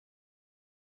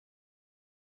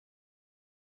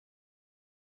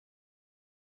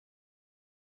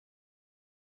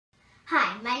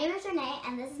Hi, my name is Renee,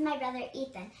 and this is my brother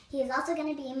Ethan. He is also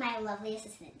going to be my lovely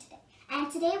assistant today.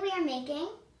 And today we are making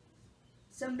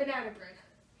some banana bread.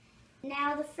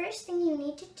 Now the first thing you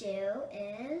need to do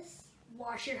is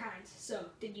wash your hands. So,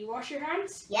 did you wash your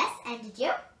hands? Yes, and did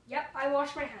you? Yep, I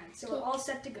washed my hands, so we're all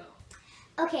set to go.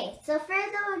 Okay, so for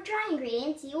the dry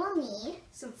ingredients, you will need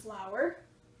some flour,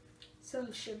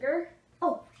 some sugar.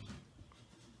 Oh.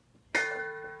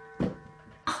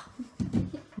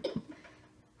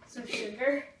 Some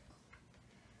sugar,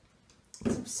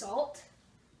 some salt,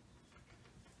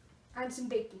 and some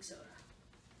baking soda.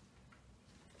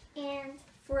 And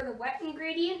for the wet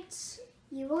ingredients,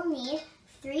 you will need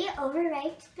 3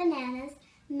 overripe bananas,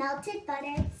 melted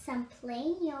butter, some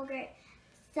plain yogurt,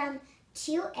 some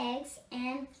 2 eggs,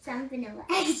 and some vanilla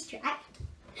extract.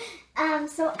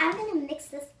 So I'm going to mix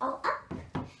this all up.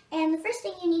 And the first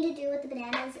thing you need to do with the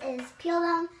bananas is peel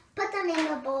them, put them in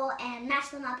a bowl, and mash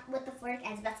them up with the fork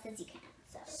as best as you can.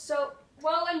 So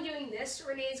while I'm doing this,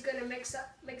 Renee's going to mix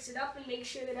it up and make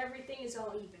sure that everything is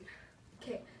all even.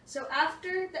 Okay, so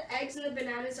after the eggs and the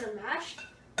bananas are mashed,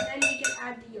 then we can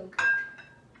add the yogurt.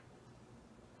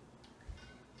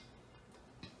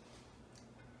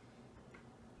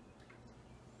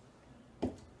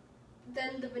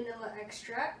 Then the vanilla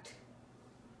extract.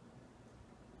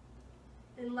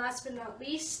 And last but not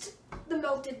least, the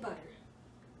melted butter.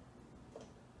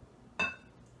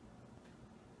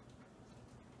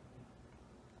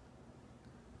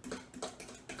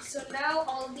 So now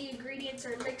all of the ingredients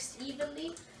are mixed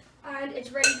evenly and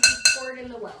it's ready to be poured in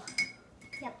the well.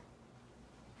 Yep.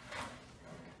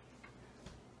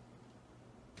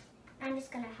 I'm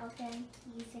just going to help him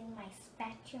using my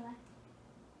spatula.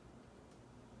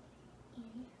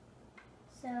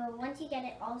 So once you get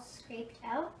it all scraped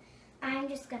out, I'm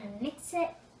just going to mix it.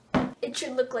 It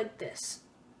should look like this.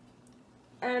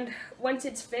 And once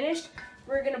it's finished,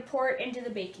 we're going to pour it into the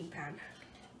baking pan,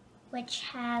 which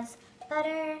has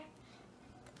butter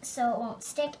so it won't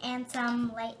stick and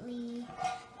some lightly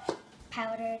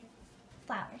powdered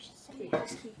flour. Okay,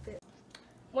 just keep it.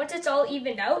 Once it's all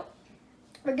evened out,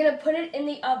 we're going to put it in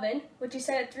the oven, which is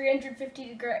set at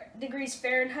 350 degrees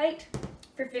Fahrenheit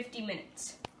for 50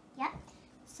 minutes. Yep.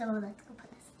 So let's go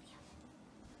put this in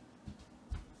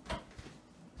the oven.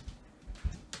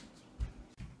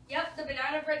 Yep, the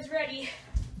banana bread's ready.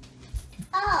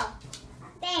 Oh,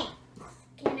 thanks.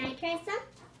 Can I try some?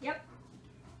 Yep.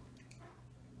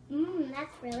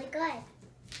 That's really good.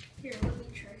 Here, let me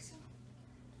try some.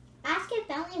 Ask if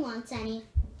Bentley wants any.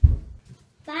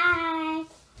 Bye.